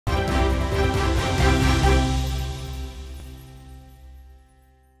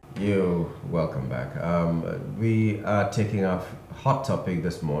Welcome back. We are taking a hot topic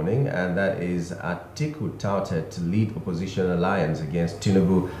this morning, and that is Atiku touted to lead opposition alliance against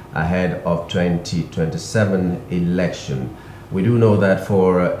Tinubu ahead of 2027 election. We do know that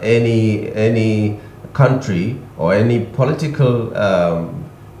for any country or any political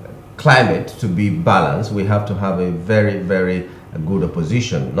climate to be balanced, we have to have a very good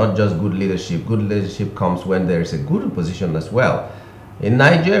opposition, not just good leadership. Good leadership comes when there is a good opposition as well. In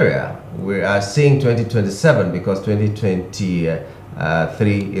Nigeria, we are seeing 2027 because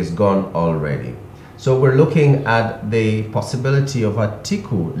 2023 is gone already. So we're looking at the possibility of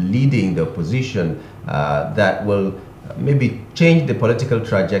Atiku leading the opposition that will maybe change the political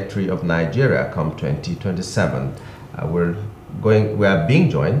trajectory of Nigeria come 2027. We are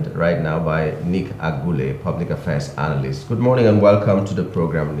being joined right now by Nick Agule, public affairs analyst. Good morning and welcome to the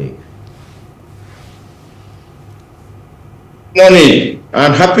program, Nick. Morning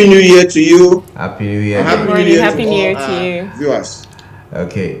and Happy New Year to you. Happy New Year. Happy New Year to you. Viewers.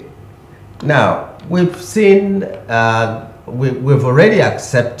 Okay. Now, we've seen, we've already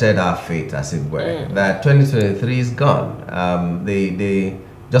accepted our fate, as it were, that 2023 is gone.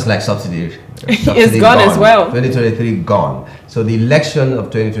 Just like subsidy it's gone as well. 2023 gone. So the election of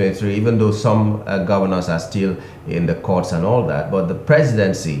 2023, even though some governors are still in the courts and all that, but the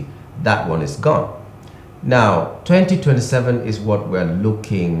presidency, that one is gone. Now, 2027 is what we're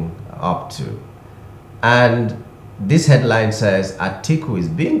looking up to. And this headline says Atiku is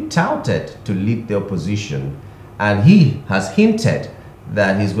being touted to lead the opposition, and he has hinted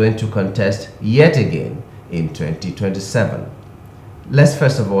that he's going to contest yet again in 2027. Let's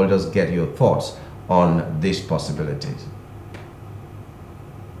first of all just get your thoughts on these possibilities.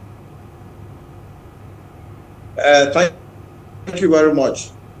 Thank you very much.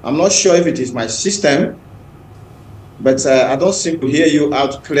 I'm not sure if it is my system, but I don't seem to hear you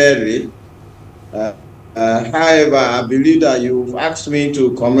out clearly. However, I believe that you've asked me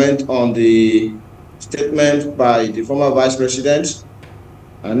to comment on the statement by the former vice president.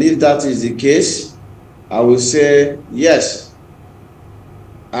 And if that is the case, I will say yes.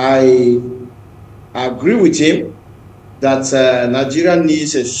 I agree with him that Nigeria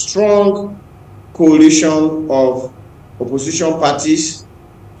needs a strong coalition of opposition parties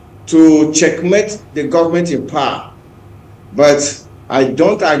to checkmate the government in power. But I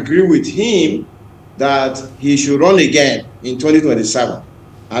don't agree with him that he should run again in 2027.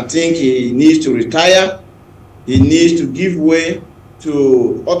 I think he needs to retire. He needs to give way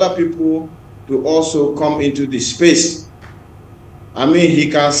to other people to also come into the space. I mean, he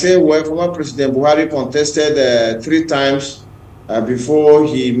can say, well, former President Buhari contested 3 times before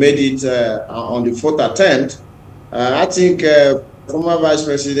he made it on the 4th attempt. I think former Vice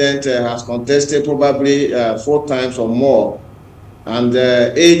President has contested probably 4 times or more. And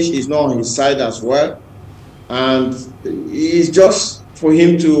age is not on his side as well. And it's just for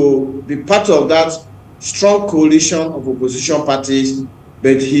him to be part of that strong coalition of opposition parties,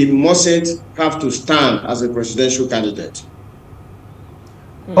 but he mustn't have to stand as a presidential candidate.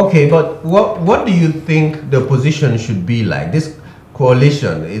 Okay, but what do you think the opposition should be like? This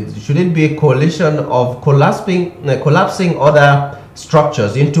coalition, should it be a coalition of collapsing other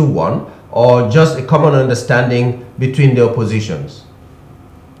structures into one, or just a common understanding between the oppositions?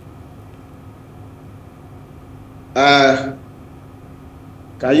 Can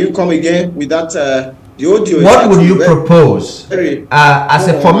you come again with that? The audio. What would you propose as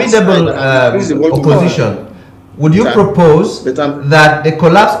a formidable opposition? Would you propose that they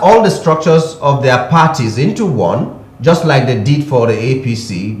collapse all the structures of their parties into one, just like they did for the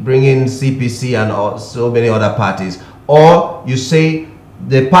APC, bring in CPC and so many other parties? Or you say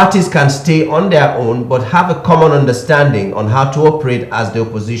the parties can stay on their own but have a common understanding on how to operate as the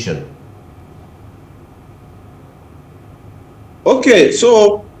opposition? Okay,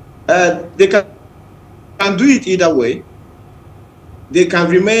 so they can do it either way. They can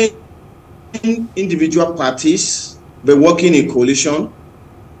remain individual parties but working in coalition,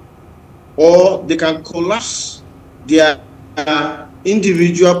 or they can collapse their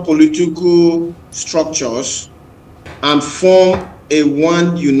individual political structures and form a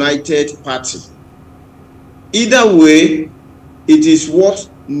one united party. Either way, it is what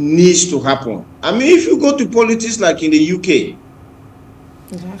needs to happen. I mean, if you go to politics like in the UK,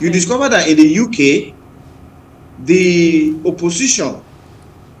 you discover that in the UK, the opposition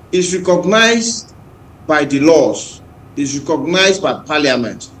is recognized by the laws, is recognized by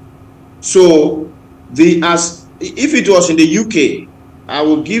parliament. So if it was in the UK, I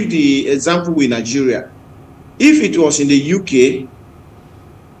will give the example with Nigeria. If it was in the UK,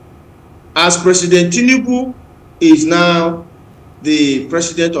 as President Tinubu is now the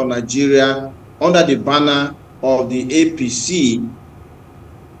president of Nigeria under the banner of the APC,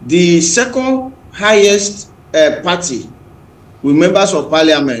 the second highest party with members of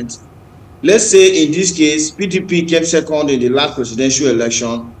parliament, let's say in this case, PDP came second in the last presidential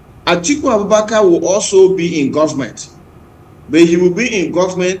election, Atiku Abubakar will also be in government, but he will be in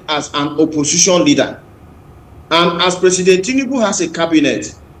government as an opposition leader. And as President Tinubu has a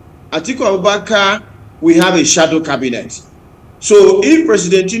cabinet, Atiku Abubakar will have a shadow cabinet. So if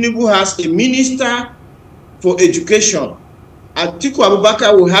President Tinubu has a minister for education, Atiku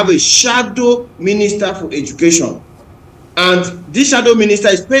Abubakar will have a shadow minister for education. And this shadow minister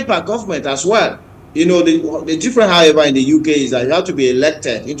is paid by government as well. You know, the difference, however, in the UK is that you have to be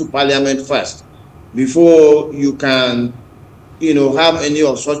elected into parliament first before you can, you know, have any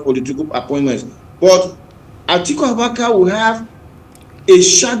of such political appointments. But Atiku Abubakar will have a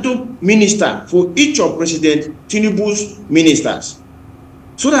shadow minister for each of President Tinubu's ministers.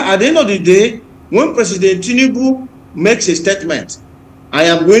 So that at the end of the day, when President Tinubu makes a statement, I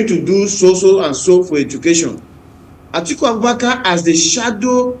am going to do so and so for education, Atiku Abubakar, as the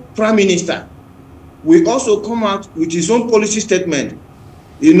shadow prime minister, will also come out with his own policy statement,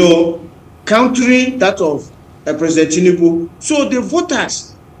 you know, countering that of President Tinubu. So the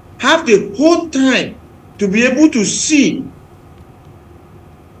voters have the whole time to be able to see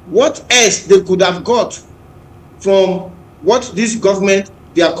what else they could have got from what this government,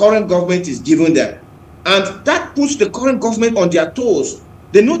 their current government, is giving them. And that puts the current government on their toes.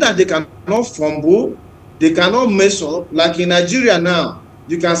 They know that they cannot fumble, they cannot mess up. Like in Nigeria now,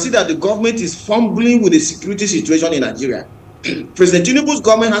 you can see that the government is fumbling with the security situation in Nigeria. President Tinubu's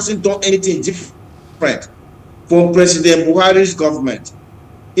government hasn't done anything different from President Buhari's government.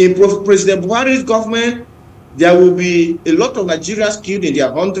 In President Buhari's government, there will be a lot of Nigerians killed in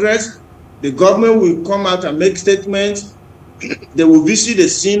their hundreds. The government will come out and make statements. They will visit the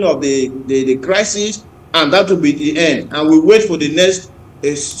scene of the crisis, and that will be the end. And we wait for the next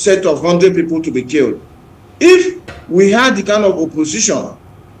set of 100 people to be killed. If we had the kind of opposition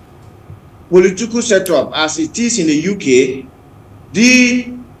political setup as it is in the UK,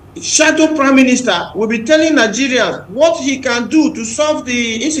 the shadow prime minister will be telling Nigerians what he can do to solve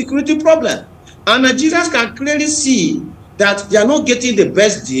the insecurity problem. And Nigerians can clearly see that they are not getting the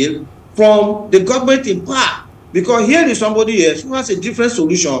best deal from the government in power, because here is somebody else who has a different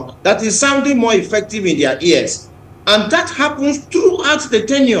solution that is sounding more effective in their ears. And that happens throughout the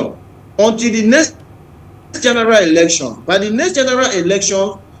tenure until the next general election. By the next general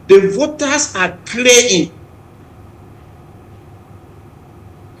election, the voters are clear in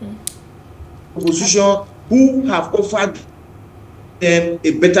opposition who have offered them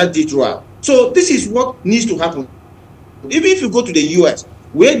a better deal. So this is what needs to happen. Even if you go to the US,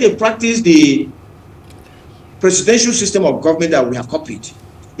 where they practice the presidential system of government that we have copied,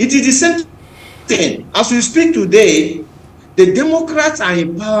 it is the same thing. As we speak today, the Democrats are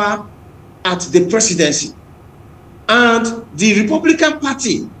in power at the presidency, and the Republican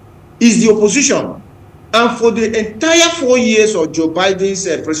Party is the opposition. And for the entire 4 years of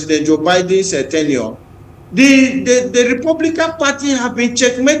President Joe Biden's tenure, the Republican Party have been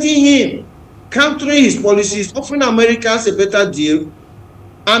checkmating him, countering his policies, offering Americans a better deal.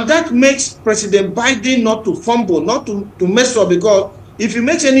 And that makes President Biden not to fumble, not to mess up, because if he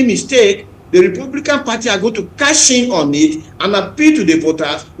makes any mistake, the Republican Party are going to cash in on it and appeal to the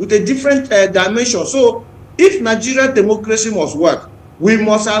voters with a different dimension. So if Nigerian democracy must work, we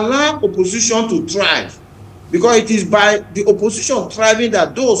must allow opposition to thrive, because it is by the opposition thriving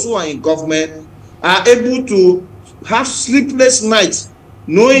that those who are in government are able to have sleepless nights,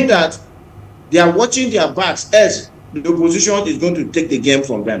 knowing that they are watching their backs, as the opposition is going to take the game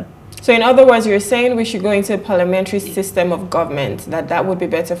from them. So in other words, you're saying we should go into a parliamentary system of government, that would be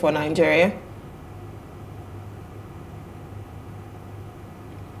better for Nigeria?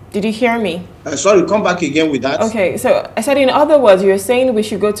 Did you hear me? Sorry, come back again with that. Okay, so I said in other words, you're saying we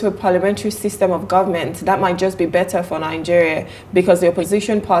should go to a parliamentary system of government. That might just be better for Nigeria, because the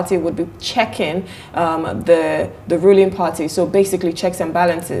opposition party would be checking the ruling party. So basically checks and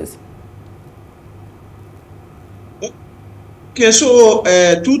balances. Okay, so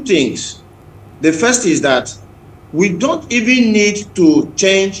two things. The first is that we don't even need to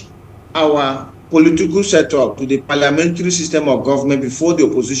change our political setup to the parliamentary system of government before the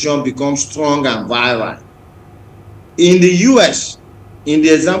opposition becomes strong and violent. In the US, in the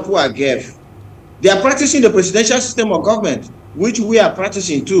example I gave, they are practicing the presidential system of government, which we are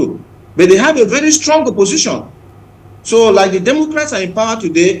practicing too, but they have a very strong opposition. So like the Democrats are in power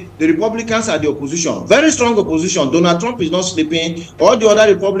today, the Republicans are the opposition. Very strong opposition. Donald Trump is not sleeping. All the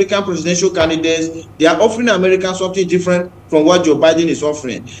other Republican presidential candidates, they are offering Americans something different from what Joe Biden is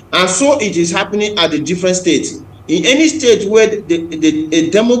offering. And so it is happening at the different states. In any state where a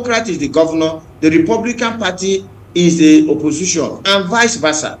Democrat is the governor, the Republican Party is the opposition, and vice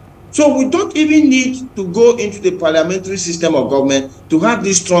versa. So we don't even need to go into the parliamentary system of government to have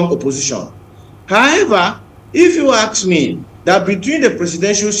this strong opposition. However, if you ask me that between the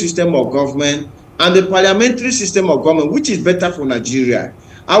presidential system of government and the parliamentary system of government, which is better for Nigeria,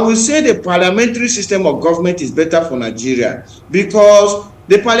 I will say the parliamentary system of government is better for Nigeria, because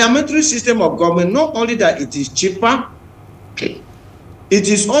the parliamentary system of government, not only that it is cheaper, it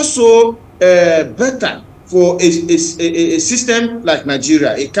is also better for a system like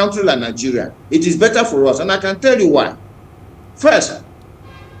Nigeria, a country like Nigeria. It is better for us, and I can tell you why. First,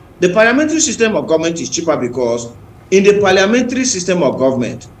 the parliamentary system of government is cheaper because in the parliamentary system of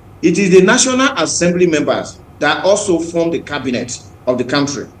government, it is the National Assembly members that also form the cabinet of the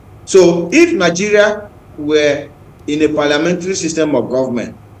country. So if Nigeria were in a parliamentary system of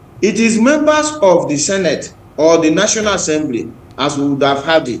government, it is members of the Senate or the National Assembly, as we would have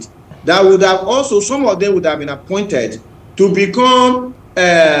had it, that would have also, some of them would have been appointed to become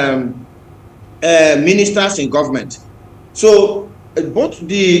ministers in government. So both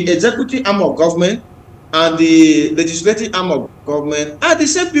the executive arm of government and the legislative arm of government are the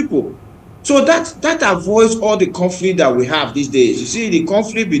same people. So that avoids all the conflict that we have these days. You see, the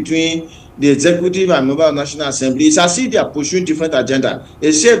conflict between the executive and member of the National Assembly is as if they are pursuing different agenda,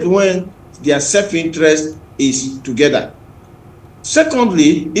 except when their self-interest is together.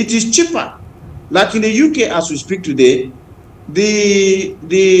 Secondly, it is cheaper. Like in the UK, as we speak today, they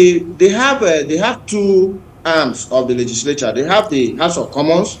have two arms of the legislature. They have the House of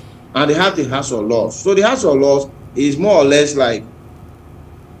Commons and they have the House of Lords. So the House of Lords is more or less like,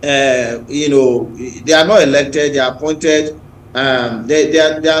 you know, they are not elected, they are appointed.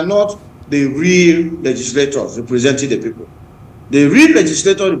 They are not the real legislators representing the people. The real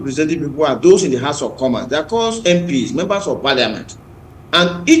legislators representing people are those in the House of Commons. They are called MPs, members of parliament.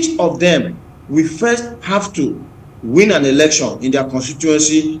 And each of them will first have to win an election in their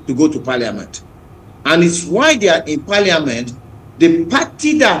constituency to go to parliament. And it's why they are in parliament. The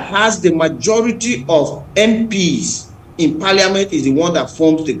party that has the majority of MPs in parliament is the one that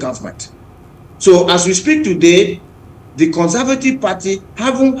forms the government. So as we speak today, the Conservative Party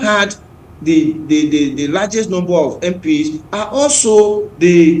haven't had the largest number of MPs, are also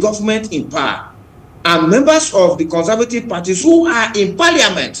the government in power. And members of the Conservative parties who are in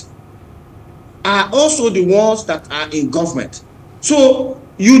parliament are also the ones that are in government. So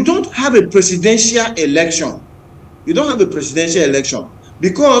you don't have a presidential election. You don't have a presidential election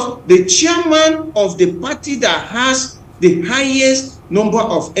because the chairman of the party that has the highest number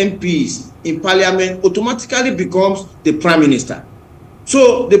of MPs in parliament automatically becomes the prime minister.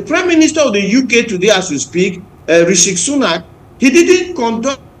 So the prime minister of the UK today, as we speak, Rishi Sunak, he didn't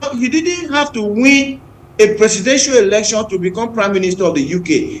have to win a presidential election to become prime minister of the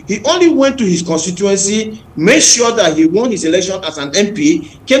UK. He only went to his constituency, made sure that he won his election as an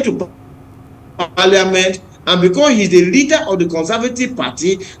MP, came to parliament, and because he's the leader of the Conservative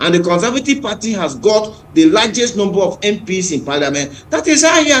Party, and the Conservative Party has got the largest number of MPs in parliament, that is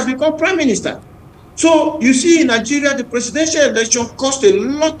how he has become prime minister. So you see, in Nigeria, the presidential election costs a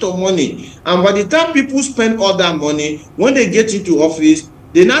lot of money, and by the time people spend all that money, when they get into office,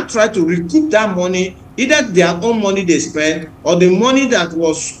 they now try to recoup that money, either their own money they spend or the money that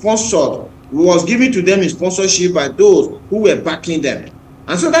was sponsored, was given to them in sponsorship by those who were backing them.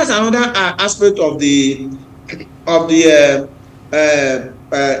 And so that's another aspect of the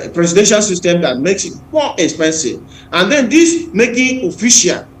presidential system that makes it more expensive. And then this making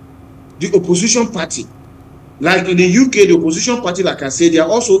official the opposition party. Like in the UK, the opposition party, like I said, they are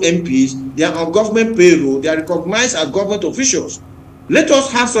also MPs, they are on government payroll, they are recognized as government officials. Let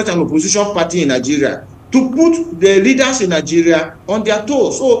us have such an opposition party in Nigeria to put the leaders in Nigeria on their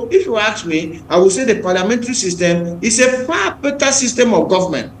toes. So if you ask me, I will say the parliamentary system is a far better system of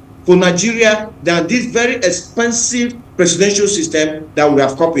government for Nigeria than this very expensive presidential system that we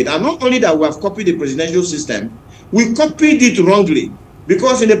have copied. And not only that we have copied the presidential system, we copied it wrongly.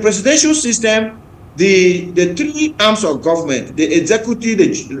 Because in the presidential system, the three arms of government, the executive,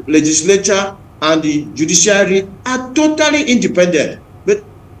 the legislature, and the judiciary are totally independent. But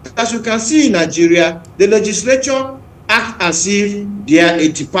as you can see in Nigeria, the legislature act as if they are a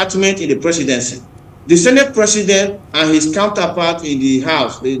department in the presidency. The Senate president and his counterpart in the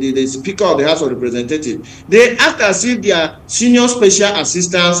House, the Speaker of the House of Representatives, they act as if they are senior special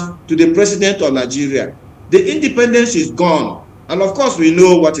assistants to the president of Nigeria. The independence is gone. And of course, we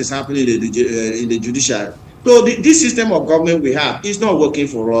know what is happening in the judiciary. So this system of government we have is not working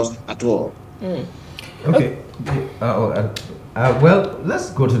for us at all. Okay. Well, let's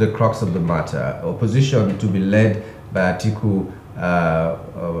go to the crux of the matter. Opposition to be led by Atiku,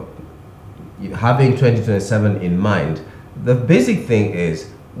 having 2027 in mind. The basic thing is,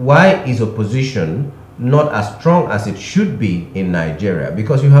 why is opposition not as strong as it should be in Nigeria?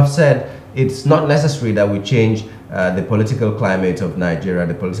 Because you have said it's not necessary that we change the political climate of Nigeria,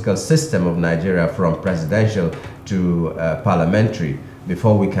 the political system of Nigeria from presidential to parliamentary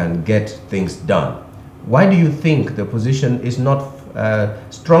before we can get things done. Why do you think the opposition is not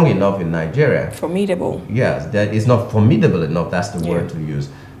strong enough in Nigeria? Formidable. Yes, that is not formidable enough. That's the word to use.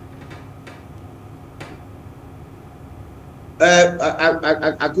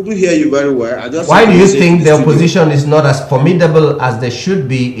 I couldn't hear you very well. Why do you think the opposition is not as formidable as they should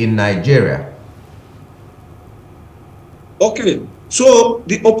be in Nigeria? Okay, so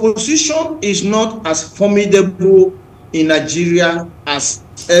the opposition is not as formidable in Nigeria as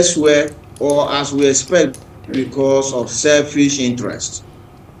elsewhere or as we expect because of selfish interest.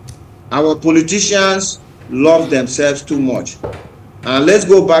 Our politicians love themselves too much. And let's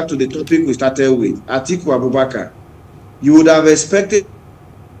go back to the topic we started with, Atiku Abubakar. You would have expected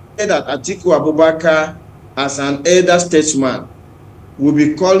that Atiku Abubakar, as an elder statesman, will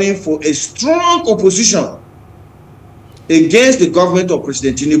be calling for a strong opposition against the government of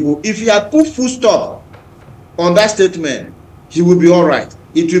President Tinubu. If he had put full stop on that statement, he will be all right.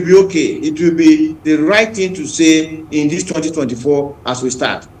 It will be okay. It will be the right thing to say in this 2024 as we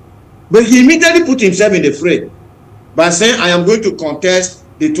start. But he immediately put himself in the fray by saying, I am going to contest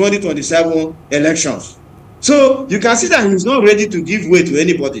the 2027 elections. So you can see that he's not ready to give way to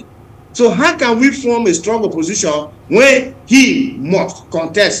anybody. So how can we form a strong opposition when he must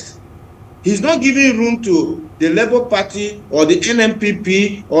contest? He's not giving room to the Labour Party or the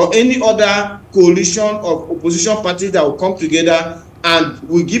NMPP or any other coalition of opposition parties that will come together and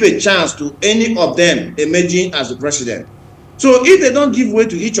will give a chance to any of them emerging as the president. So if they don't give way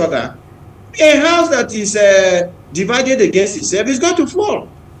to each other, a house that is divided against itself is going to fall.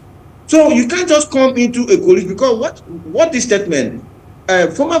 So you can't just come into a coalition, because what this statement,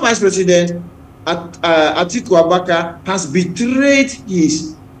 former Vice President Atiku Abubakar has betrayed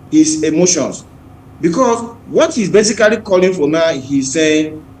his emotions, because what he's basically calling for now, he's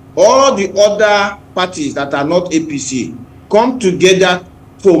saying all the other parties that are not APC come together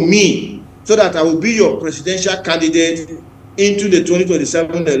for me so that I will be your presidential candidate into the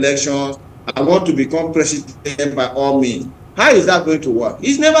 2027 elections. I want to become president by all means. How is that going to work?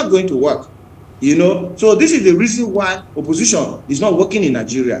 It's never going to work, you know. So this is the reason why opposition is not working in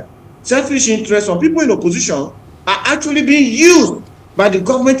Nigeria. Selfish interests of people in opposition are actually being used by the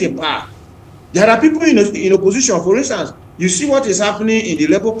government in power. There are people in opposition. For instance, you see what is happening in the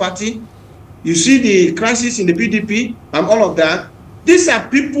Labour Party, you see the crisis in the PDP and all of that. These are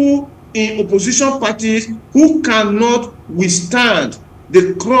people in opposition parties who cannot withstand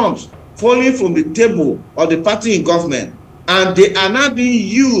the crumbs falling from the table of the party in government, and they are now being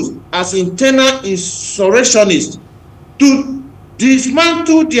used as internal insurrectionists to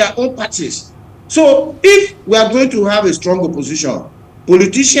dismantle their own parties. So if we are going to have a strong opposition,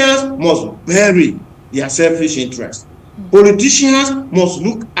 politicians must bury their selfish interests. Politicians must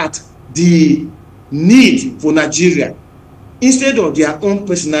look at the need for Nigeria instead of their own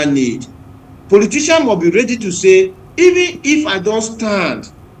personal need. Politicians must be ready to say, even if I don't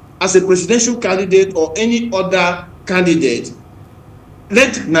stand as a presidential candidate or any other candidate,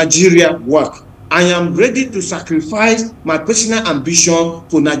 let Nigeria work. I am ready to sacrifice my personal ambition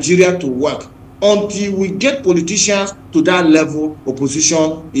for Nigeria to work. Until we get politicians to that level,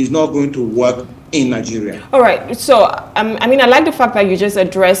 opposition is not going to work in Nigeria. All right. So, I mean, I like the fact that you just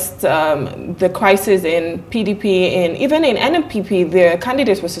addressed the crisis in PDP, and even in NMPP, the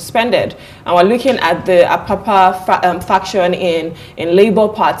candidates were suspended. And we're looking at the Apapa faction in Labour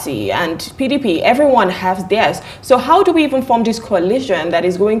Party and PDP. Everyone has theirs. So how do we even form this coalition that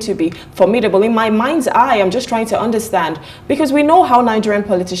is going to be formidable? In my mind's eye, I'm just trying to understand, because we know how Nigerian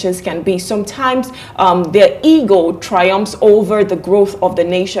politicians can be. Sometimes their ego triumphs over the growth of the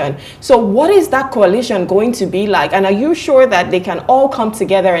nation. So what is that coalition going to be like? And are you sure that they can all come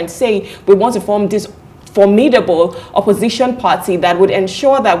together and say, we want to form this formidable opposition party that would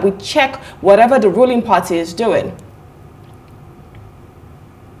ensure that we check whatever the ruling party is doing?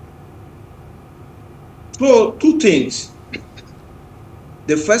 So, two things.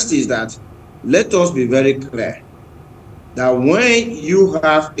 The first is that let us be very clear that when you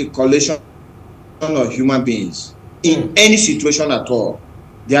have a coalition of human beings in any situation at all,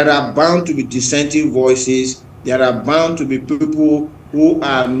 there are bound to be dissenting voices. There are bound to be people who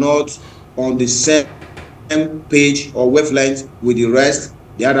are not on the same page or wavelength with the rest.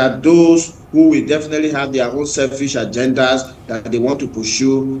 There are those who will definitely have their own selfish agendas that they want to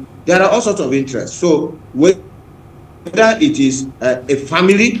pursue. There are all sorts of interests. So whether it is a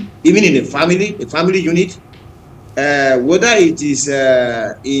family, even in a family unit, whether it is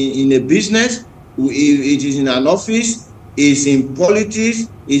in a business, it is in an office, it's in politics,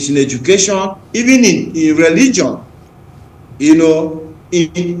 it's in education, even in religion, you know,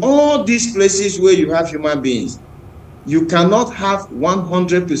 in all these places where you have human beings, you cannot have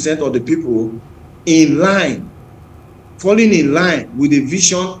 100% of the people in line, falling in line with the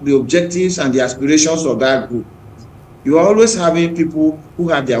vision, the objectives, and the aspirations of that group. You are always having people who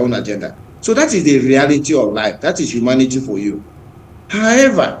have their own agenda. So that is the reality of life. That is humanity for you.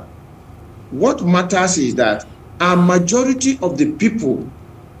 However, what matters is that a majority of the people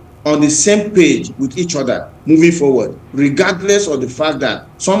on the same page with each other moving forward, regardless of the fact that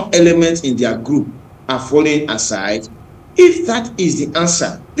some elements in their group are falling aside. If that is the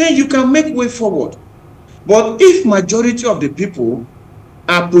answer, then you can make way forward. But if majority of the people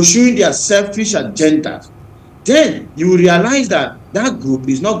are pursuing their selfish agendas, then you realize that that group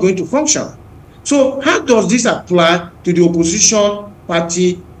is not going to function. So how does this apply to the opposition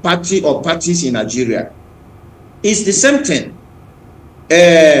party or parties in Nigeria? It's the same thing.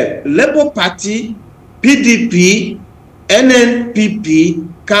 Labour Party, PDP,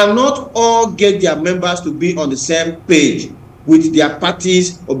 NNPP cannot all get their members to be on the same page with their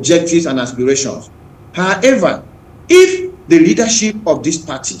party's objectives and aspirations. However, if the leadership of these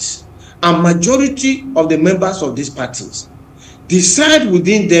parties and majority of the members of these parties decide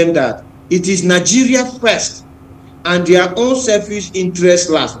within them that it is Nigeria first and their own selfish interests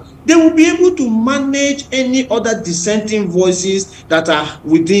last, they will be able to manage any other dissenting voices that are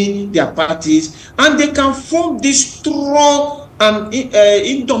within their parties, and they can form this strong and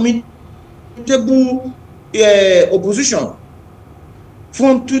indomitable opposition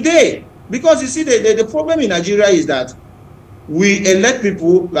from today. Because you see, the problem in Nigeria is that we elect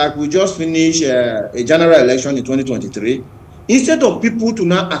people, like we just finished a general election in 2023, instead of people to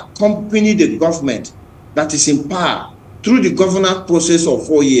now accompany the government that is in power through the governance process of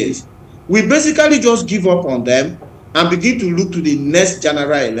 4 years. We basically just give up on them and begin to look to the next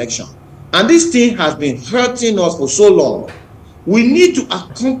general election. And this thing has been hurting us for so long. We need to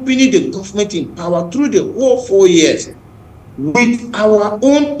accompany the government in power through the whole 4 years with our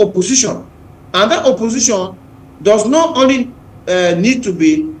own opposition. And that opposition does not only need to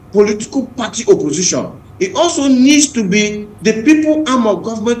be political party opposition, it also needs to be the people arm of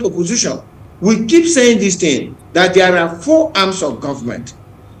government opposition. We keep saying this thing, that there are 4 arms of government: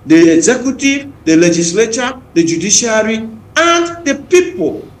 the executive, the legislature, the judiciary, and the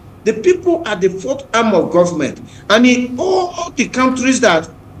people. The people are the 4th arm of government. And in all the countries that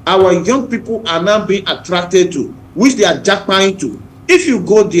our young people are now being attracted to, which they are jackpotting to, if you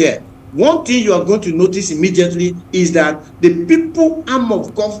go there, one thing you are going to notice immediately is that the people arm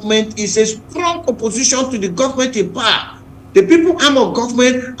of government is a strong opposition to the government in power. The people arm of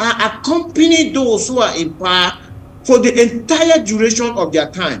government are accompanying those who are in power for the entire duration of their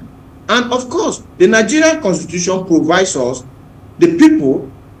time. And of course, the Nigerian Constitution provides us, the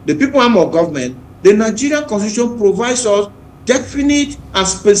people arm of government, the Nigerian Constitution provides us definite and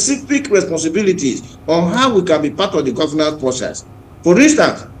specific responsibilities on how we can be part of the governance process. For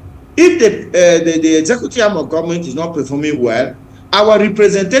instance, if the executive arm of government is not performing well, our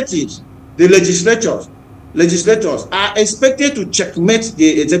representatives, the legislators are expected to checkmate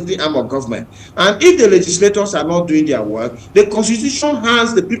the executive arm of government. And if the legislators are not doing their work, the Constitution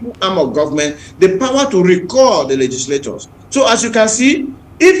hands the people arm of government the power to recall the legislators. So as you can see,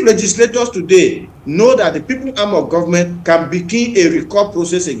 if legislators today know that the people arm of government can begin a recall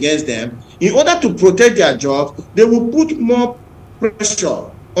process against them, in order to protect their jobs, they will put more pressure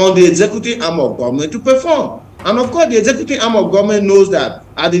on the executive arm of government to perform. And of course, the executive arm of government knows that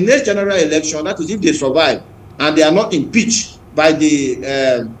at the next general election, that is if they survive and they are not impeached by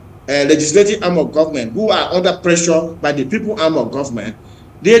the legislative arm of government, who are under pressure by the people arm of government,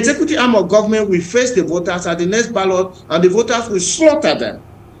 the executive arm of government will face the voters at the next ballot, and the voters will slaughter them.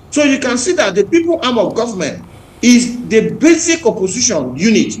 So you can see that the people arm of government is the basic opposition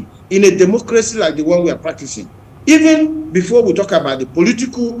unit in a democracy like the one we are practicing. Even before we talk about the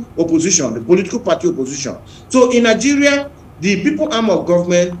political opposition, the political party opposition. So in Nigeria, the people arm of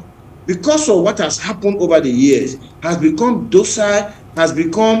government, because of what has happened over the years, has become docile, has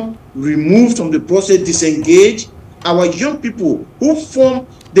become removed from the process, disengaged. Our young people who form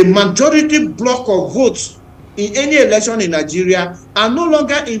the majority block of votes in any election in Nigeria are no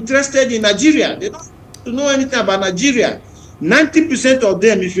longer interested in Nigeria. They don't know anything about Nigeria. 90% of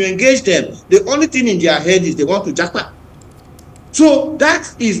them, if you engage them, the only thing in their head is they want to jackpot. So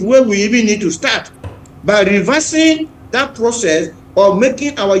that is where we even need to start, by reversing that process of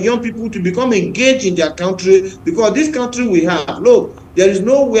making our young people to become engaged in their country, because this country we have, look, there is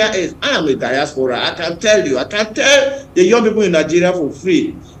nowhere else. I am a diaspora. I can tell you, I can tell the young people in Nigeria for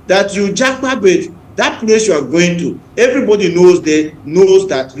free that you jackpot with that place you are going to. Everybody knows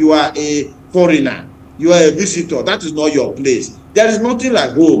that you are a foreigner, you are a visitor. That is not your place. There is nothing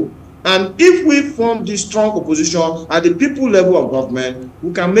like home. And if we form this strong opposition at the people level of government,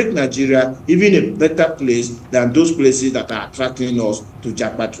 we can make Nigeria even a better place than those places that are attracting us to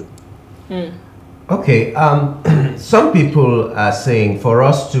jackpot to. Okay, some people are saying for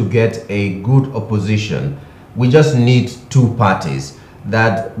us to get a good opposition, we just need two parties.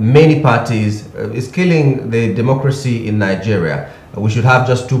 That many parties is killing the democracy in Nigeria. We should have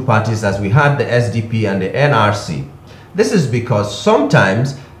just two parties, as we had the SDP and the NRC. This is because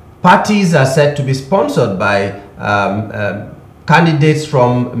sometimes parties are said to be sponsored by candidates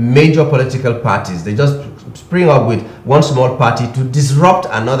from major political parties. They just spring up with one small party to disrupt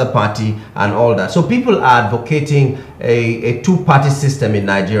another party and all that. So people are advocating a two-party system in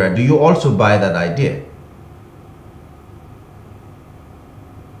Nigeria. Do you also buy that idea?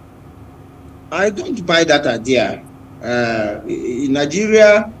 I don't buy that idea. In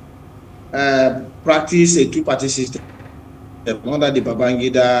Nigeria, practice a two-party system under the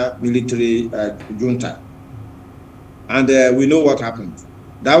Babangida military junta. And we know what happened.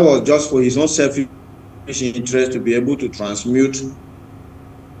 That was just for his own selfish interest to be able to transmute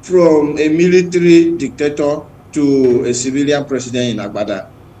from a military dictator to a civilian president in Agbada.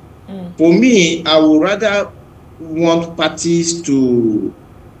 For me, I would rather want parties to,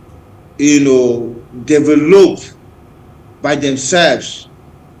 develop by themselves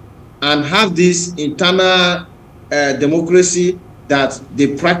and have this internal democracy that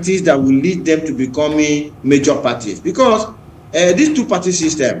they practice that will lead them to becoming major parties. Because this two-party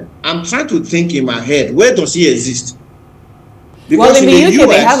system, I'm trying to think in my head, where does it exist? Because well, in the UK,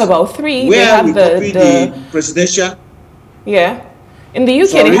 US, they have about three. Where they have we copy the presidential. Yeah. In the UK,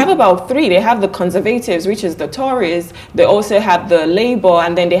 Sorry? they have about three. They have the Conservatives, which is the Tories. They also have the Labour,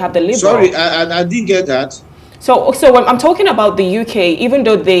 and then they have the Liberal. Sorry, I didn't get that. So when I'm talking about the UK, even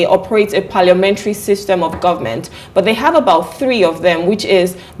though they operate a parliamentary system of government, but they have about three of them, which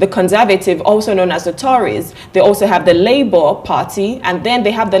is the Conservative, also known as the Tories. They also have the Labour Party, and then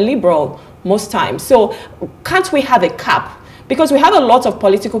they have the Liberal most times. So can't we have a cap? Because we have a lot of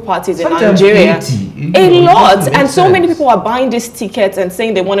political parties in Nigeria. A lot. And so many people are buying these tickets and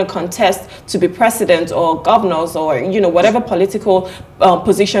saying they want to contest to be president or governors or, whatever political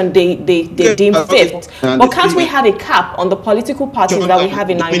position they deem fit. But can't we have a cap on the political parties that we have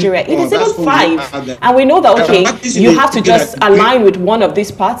in Nigeria? It is even 5. And we know that, okay, you have to just align with one of these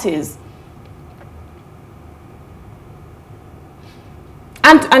parties.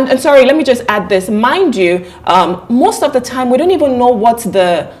 And sorry, let me just add this. Mind you, most of the time we don't even know what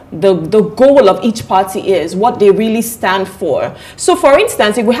the goal of each party is, what they really stand for. So for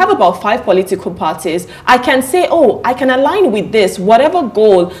instance, if we have about 5 political parties, I can say, oh, I can align with this, whatever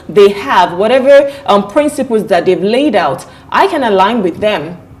goal they have, whatever principles that they've laid out, I can align with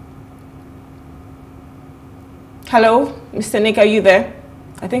them. Hello, Mr. Nick, are you there?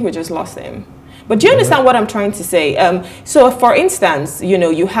 I think we just lost him. But do you understand what I'm trying to say? So for instance,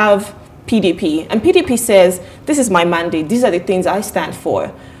 you have PDP, and PDP says, this is my mandate, these are the things I stand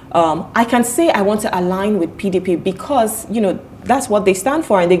for. I can say I want to align with PDP because, that's what they stand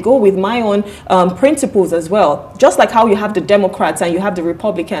for, and they go with my own principles as well. Just like how you have the Democrats and you have the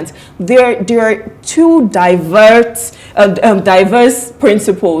Republicans, there are two diverse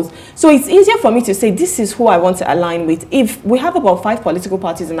principles. So it's easier for me to say this is who I want to align with. If we have about 5 political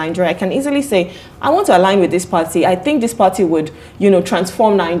parties in Nigeria, I can easily say I want to align with this party. I think this party would,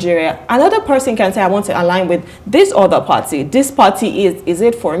 transform Nigeria. Another person can say I want to align with this other party. This party is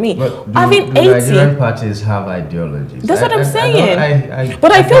it for me. But do Nigerian parties have ideologies? That's what I'm saying.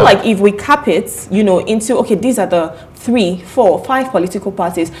 But I feel like if we cap it, into, okay, these are the 3, 4, 5 political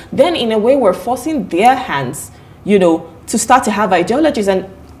parties, then in a way we're forcing their hands, to start to have ideologies. And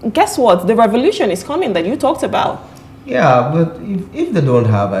guess what? The revolution is coming that you talked about. Yeah, but if they don't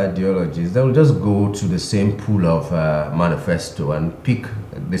have ideologies, they'll just go to the same pool of manifesto and pick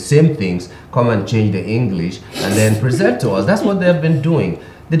the same things, come and change the English, and then present to us. That's what they've been doing.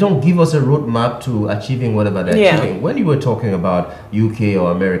 They don't give us a roadmap to achieving whatever they're achieving. When you were talking about UK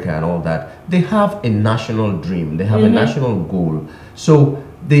or America and all that, they have a national dream. They have a national goal. So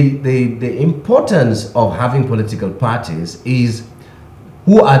the importance of having political parties is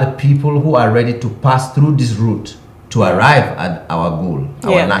who are the people who are ready to pass through this route to arrive at our goal,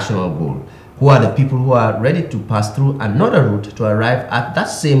 our national goal. Who are the people who are ready to pass through another route to arrive at that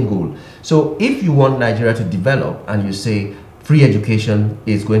same goal. So if you want Nigeria to develop and you say free education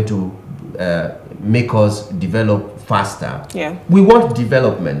is going to make us develop faster, we want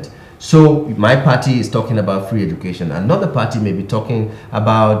development. So my party is talking about free education. Another party may be talking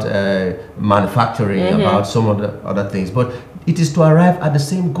about manufacturing, about some other things. But it is to arrive at the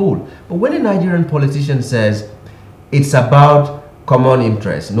same goal. But when a Nigerian politician says it's about common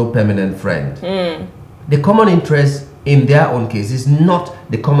interest, no permanent friend, the common interest in their own case is not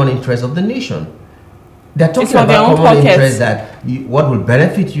the common interest of the nation. They're talking about common interest that what will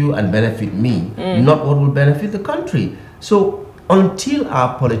benefit you and benefit me, not what will benefit the country. So until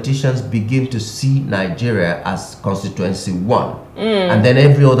our politicians begin to see Nigeria as constituency one, and then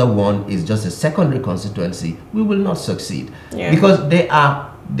every other one is just a secondary constituency, we will not succeed. Because they are,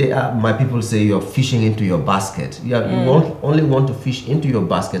 my people say, you're fishing into your basket. You only want to fish into your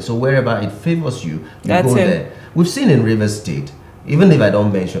basket. So wherever it favors you, you go there. We've seen in Rivers State, even if I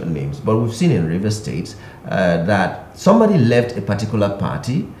don't mention names, but we've seen in Rivers State that somebody left a particular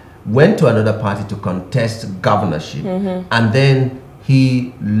party, went to another party to contest governorship, and then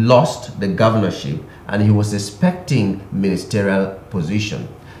he lost the governorship and he was expecting ministerial position.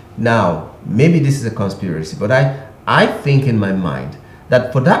 Now, maybe this is a conspiracy, but I think in my mind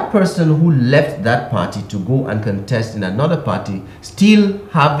that for that person who left that party to go and contest in another party, still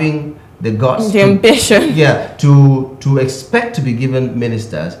having the guts, ambition, to expect to be given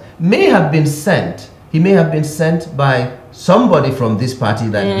ministers, may have been sent. He may have been sent by somebody from this party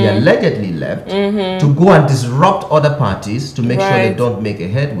that he allegedly left to go and disrupt other parties to make sure they don't make a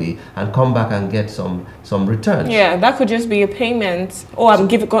headway and come back and get some returns. Yeah, that could just be a payment. Oh, I'm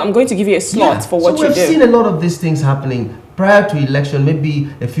going to give you a slot for what you do. So we've seen a lot of these things happening prior to election, maybe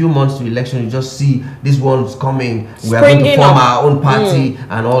a few months to election. You just see this one's coming. We are going to form our own party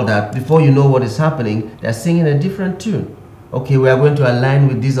and all that. Before you know what is happening, they're singing a different tune. Okay, we are going to align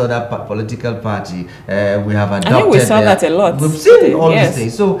with this other political party. We have adopted. I think we saw that a lot. We've seen all these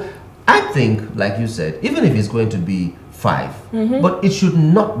things. So I think, like you said, even if it's going to be 5, but it should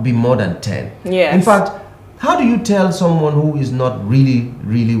not be more than 10. Yes. In fact, how do you tell someone who is not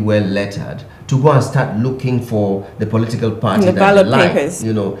really well lettered to go and start looking for the political party the ballot papers?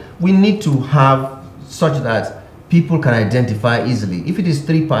 You know, we need to have such that people can identify easily. If it is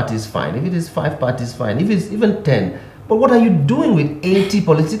 3 parties, fine. If it is 5 parties, fine. If it's even 10. But what are you doing with 80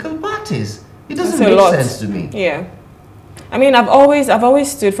 political parties? It doesn't make sense to me. Yeah. I mean, I've always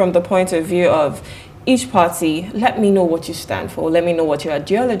stood from the point of view of each party, let me know what you stand for. Let me know what your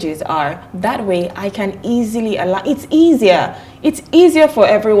ideologies are. That way I can easily align. It's easier. It's easier for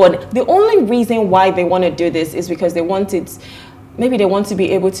everyone. The only reason why they want to do this is because they want it, maybe they want to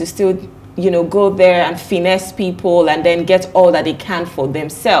be able to still, go there and finesse people and then get all that they can for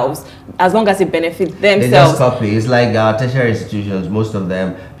themselves, as long as it benefits themselves. They just copy. It's like our tertiary institutions. Most of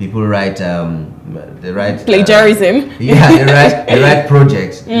them, people write, they write plagiarism. They write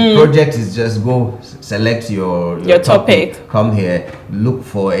projects. The project is just go select your topic. Come here, look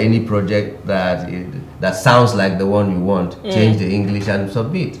for any project that sounds like the one you want. Change the English and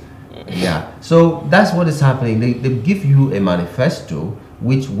submit. Yeah. So that's what is happening. They give you a manifesto,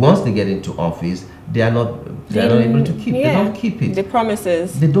 which once they get into office, they are not able to keep. They don't keep it. The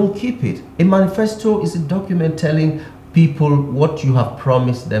promises. They don't keep it. A manifesto is a document telling people what you have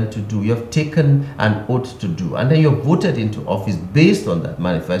promised them to do. You have taken an oath to do, and then you're voted into office based on that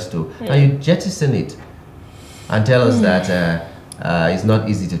manifesto, and you jettison it and tell us that it's not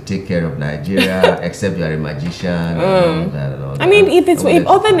easy to take care of Nigeria except you are a magician and all that. I mean, if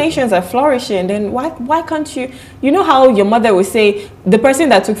other nations are flourishing, then why can't you? You know how your mother would say, the person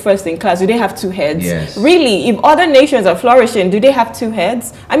that took first in class, do they have 2 heads? Yes. Really, if other nations are flourishing, do they have 2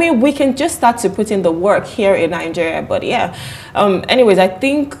 heads? I mean, we can just start to put in the work here in Nigeria. But yeah, anyways, I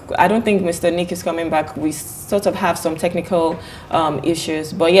don't think Mr. Nick is coming back. We sort of have some technical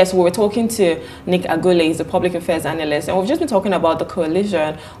issues. But yes, we were talking to Nick Agule, he's a public affairs analyst, and we've just been talking about the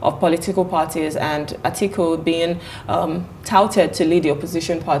coalition of political parties and Atiku being touted to lead the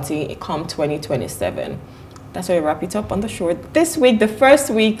opposition party come 2027. That's where we wrap it up on the show. This week, the first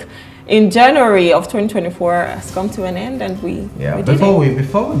week in January of 2024 has come to an end, and before we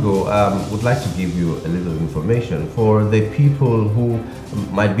go, would like to give you a little information for the people who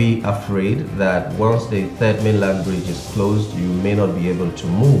might be afraid that once the third mainland bridge is closed, you may not be able to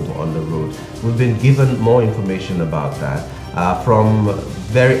move on the road. We've been given more information about that from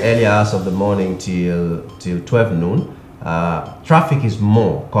very early hours of the morning till 12 noon. traffic is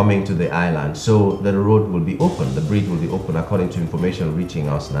more coming to the island, so the road will be open, the bridge will be open according to information reaching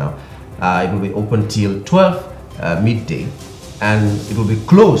us now. It will be open till 12 midday, and it will be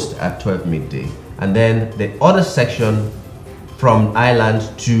closed at 12 midday. And then the other section from island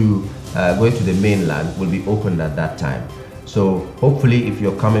to going to the mainland will be opened at that time. So hopefully if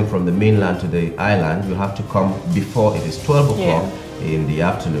you're coming from the mainland to the island, you have to come before it is 12 o'clock in the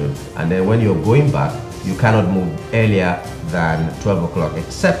afternoon. And then when you're going back, you cannot move earlier than 12 o'clock,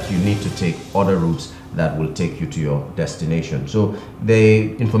 except you need to take other routes that will take you to your destination. So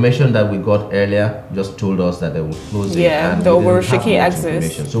the information that we got earlier just told us that they will close it. And the Oboroshoki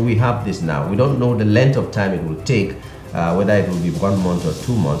access. So we have this now. We don't know the length of time it will take, whether it will be 1 month or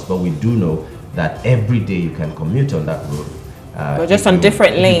 2 months, but we do know that every day you can commute on that road. But just on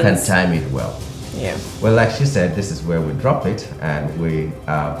different lanes. You can time it well. Yeah. Well, like she said, this is where we drop it, and we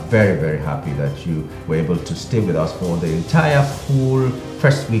are very, very happy that you were able to stay with us for the entire full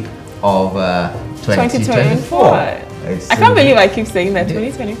first week of 2024. I can't believe I keep saying that,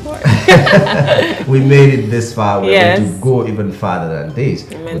 2024. We made it this far. We're going to go even farther than this.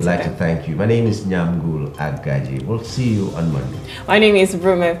 We'd like to thank you. My name is Nyamgul Agaji. We'll see you on Monday. My name is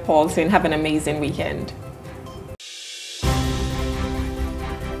Rume Paulson. Have an amazing weekend.